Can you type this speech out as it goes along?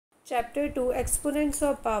Chapter 2 Exponents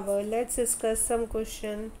of Power. Let's discuss some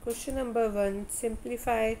question. Question number 1.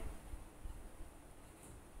 Simplify.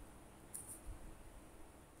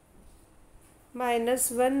 Minus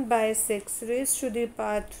 1 by 6 raised to the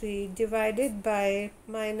power 3 divided by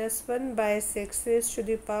minus 1 by 6 raised to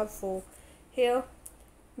the power 4. Here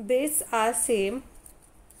base are same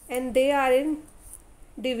and they are in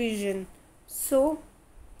division. So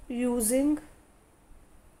using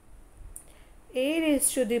a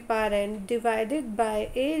raised to the power n divided by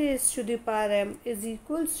a raised to the power m is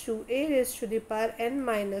equals to a raised to the power n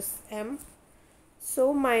minus m.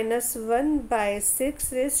 So minus 1 by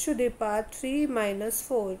 6 raised to the power 3 minus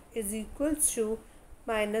 4 is equals to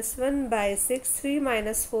minus 1 by 6. 3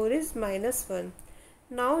 minus 4 is minus 1.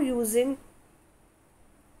 Now using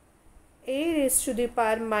a raised to the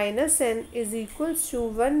power minus n is equals to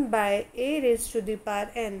 1 by a raised to the power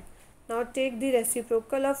n. Now take the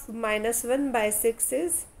reciprocal of minus 1 by 6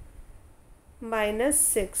 is minus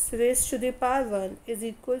 6 raised to the power 1 is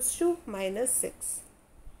equals to minus 6.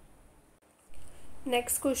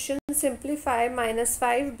 Next question, simplify minus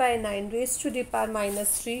 5 by 9 raised to the power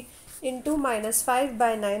minus 3 into minus 5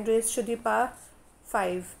 by 9 raised to the power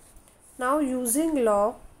 5. Now using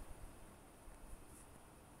law,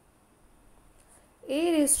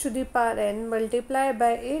 a raised to the power n multiplied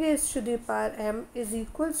by a raised to the power m is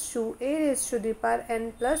equals to a raised to the power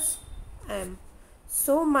n plus m.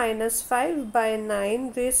 So minus 5 by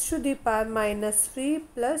 9 raised to the power minus 3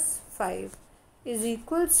 plus 5 is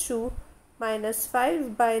equals to minus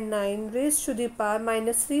 5 by 9 raised to the power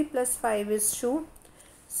minus 3 plus 5 is 2.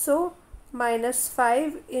 So minus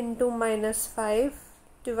 5 into minus 5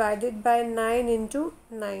 divided by 9 into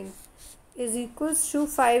 9 is equals to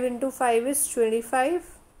 5 into 5 is 25.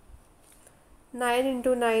 9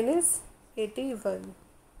 into 9 is 81.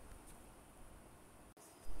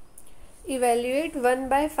 Evaluate 1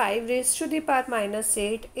 by 5 raised to the power minus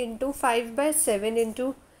 8 into 5 by 7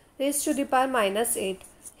 into raised to the power minus 8.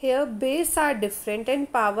 Here base are different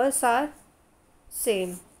and powers are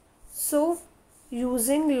same. So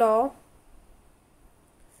using law,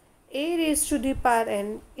 a raised to the power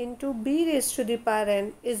n into b raised to the power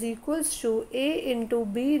n is equals to a into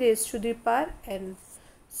b raised to the power n.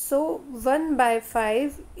 So 1 by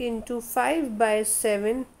 5 into 5 by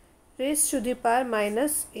 7 raised to the power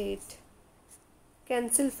minus 8.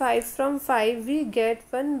 Cancel 5 from 5, we get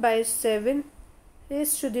 1 by 7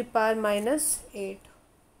 raised to the power minus 8.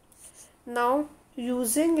 Now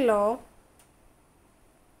using law,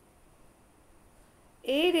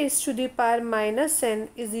 a raised to the power minus n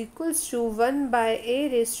is equals to 1 by a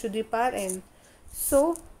raised to the power n.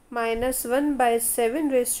 So minus 1 by 7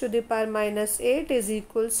 raised to the power minus 8 is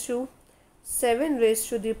equals to 7 raised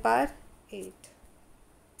to the power 8.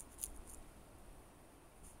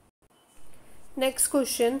 Next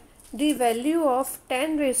question, the value of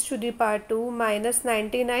 10 raised to the power 2 minus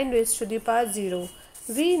 99 raised to the power 0.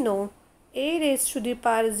 We know a raised to the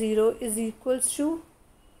power 0 is equals to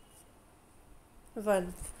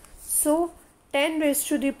 1. So 10 raised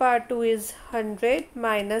to the power 2 is 100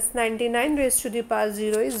 minus 99 raised to the power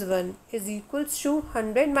 0 is 1 is equals to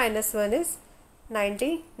 100 minus 1 is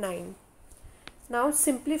 99. Now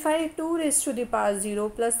simplify 2 raised to the power 0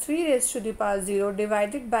 plus 3 raised to the power 0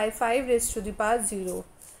 divided by 5 raised to the power 0.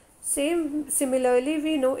 Similarly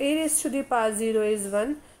we know a raised to the power 0 is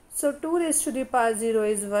 1. So 2 raised to the power 0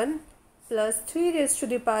 is 1 plus 3 raised to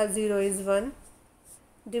the power 0 is 1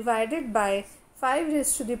 divided by 5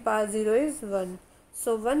 raised to the power 0 is 1.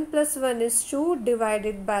 So 1 plus 1 is 2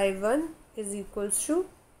 divided by 1 is equals to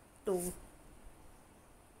 2.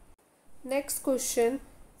 Next question,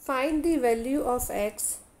 find the value of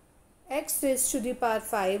x. X raised to the power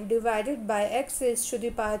 5 divided by x raised to the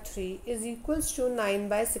power 3 is equals to 9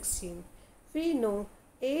 by 16. We know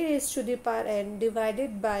a raised to the power n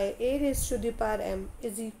divided by a raised to the power m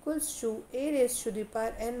is equals to a raised to the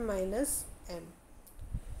power n minus m.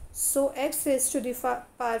 So x raised to the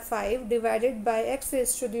power 5 divided by x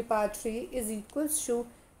raised to the power 3 is equals to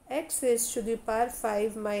x raised to the power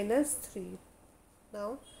 5 minus 3.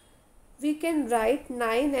 Now we can write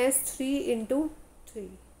 9 as 3 into 3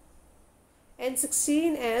 and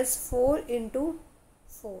 16 as 4 into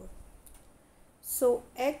 4. So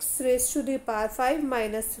x raised to the power 5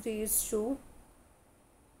 minus 3 is 2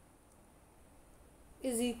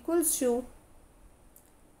 is equals to,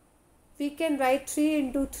 we can write 3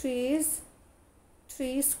 into 3 is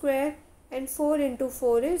 3 square and 4 into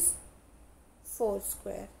 4 is 4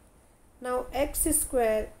 square. Now x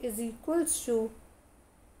square is equals to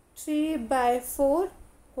 3 by 4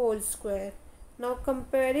 whole square. Now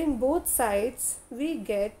comparing both sides we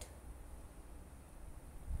get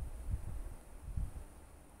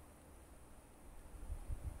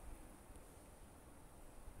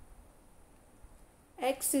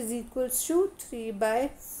x is equals to 3 by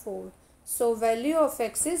 4. So value of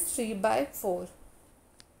x is 3 by 4.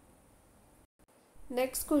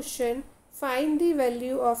 Next question, find the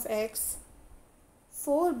value of x.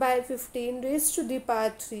 4 by 15 raised to the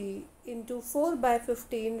power 3 into 4 by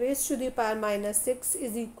 15 raised to the power minus 6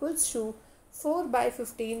 is equals to 4 by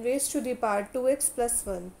 15 raised to the power 2x plus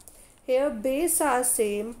 1. Here base are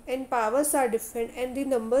same and powers are different and the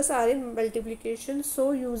numbers are in multiplication.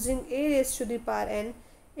 So using a raised to the power n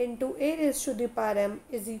into a raised to the power m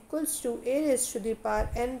is equals to a raised to the power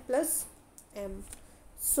n plus m.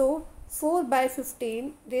 So 4 by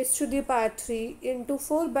 15 raised to the power 3 into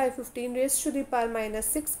 4 by 15 raised to the power minus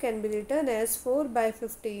 6 can be written as 4 by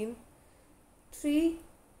 15 3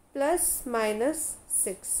 plus minus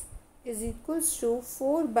 6 is equals to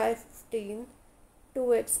 4 by 15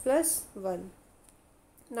 2x plus 1.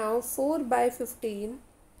 Now 4 by 15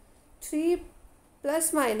 3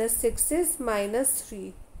 plus minus 6 is minus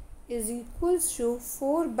 3 is equals to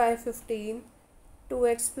 4 by 15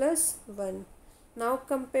 2x plus 1. Now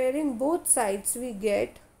comparing both sides we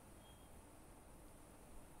get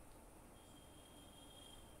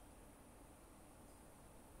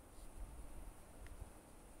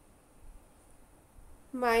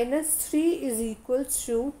minus 3 is equals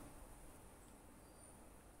to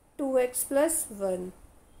 2x plus 1.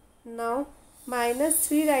 Now minus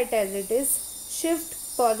 3 write as it is. Shift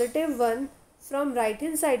positive 1 from right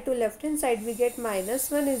hand side to left hand side we get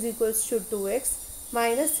minus 1 is equals to 2x.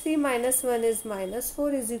 Minus 3 minus 1 is minus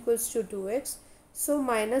 4 is equals to 2x. So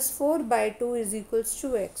minus 4 by 2 is equals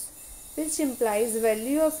to x, which implies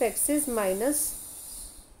value of x is minus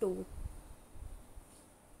 2.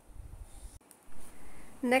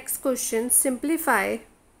 Next question, simplify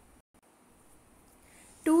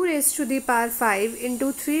 2 raised to the power 5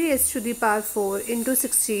 into 3 raised to the power 4 into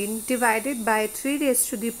 16 divided by 3 raised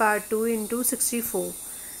to the power 2 into 64.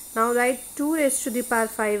 Now write 2 raised to the power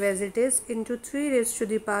 5 as it is into 3 raised to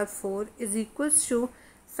the power 4 is equals to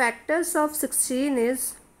factors of 16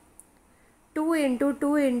 is 2 into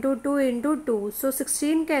 2 into 2 into 2. So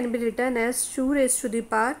 16 can be written as 2 raised to the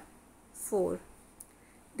power 4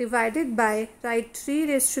 divided by write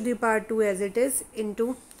 3 raised to the power 2 as it is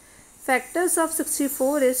into factors of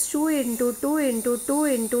 64 is 2 into 2 into 2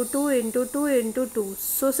 into 2 into 2 into 2.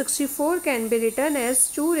 So 64 can be written as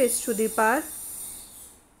 2 raised to the power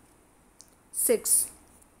 6.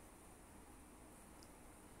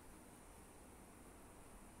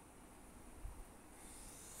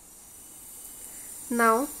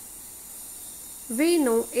 Now we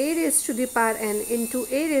know a raised to the power n into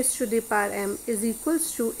a raised to the power m is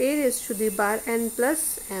equals to a raised to the power n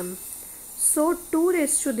plus m. So 2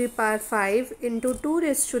 raised to the power 5 into 2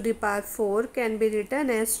 raised to the power 4 can be written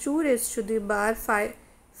as 2 raised to the power 5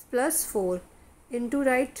 plus 4 into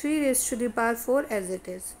write 3 raised to the power 4 as it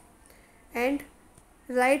is. And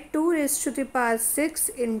write 2 raised to the power 6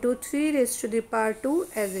 into 3 raised to the power 2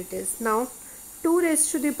 as it is. Now 2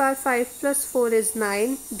 raised to the power 5 plus 4 is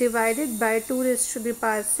 9 divided by 2 raised to the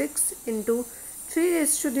power 6 into 3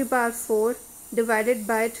 raised to the power 4 divided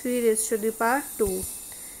by 3 raised to the power 2.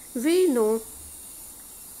 We know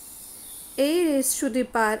a raised to the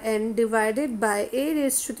power n divided by a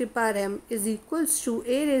raised to the power m is equals to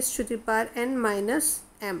a raised to the power n minus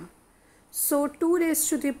m. So 2 raised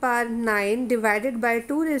to the power 9 divided by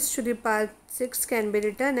 2 raised to the power 6 can be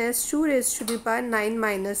written as 2 raised to the power 9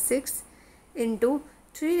 minus 6 into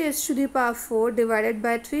 3 raised to the power 4 divided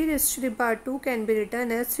by 3 raised to the power 2 can be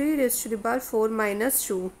written as 3 raised to the power 4 minus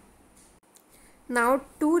 2. Now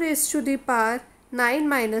 2 raised to the power 9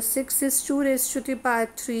 minus 6 is 2 raised to the power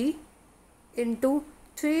 3 into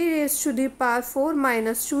 3 raised to the power 4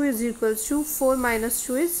 minus 2 is equals to 4 minus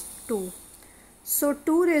 2 is 2. So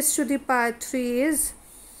 2 raised to the power 3 is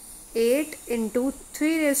 8 into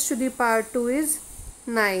 3 raised to the power 2 is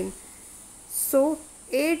 9. So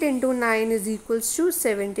 8 into 9 is equals to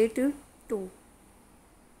 72.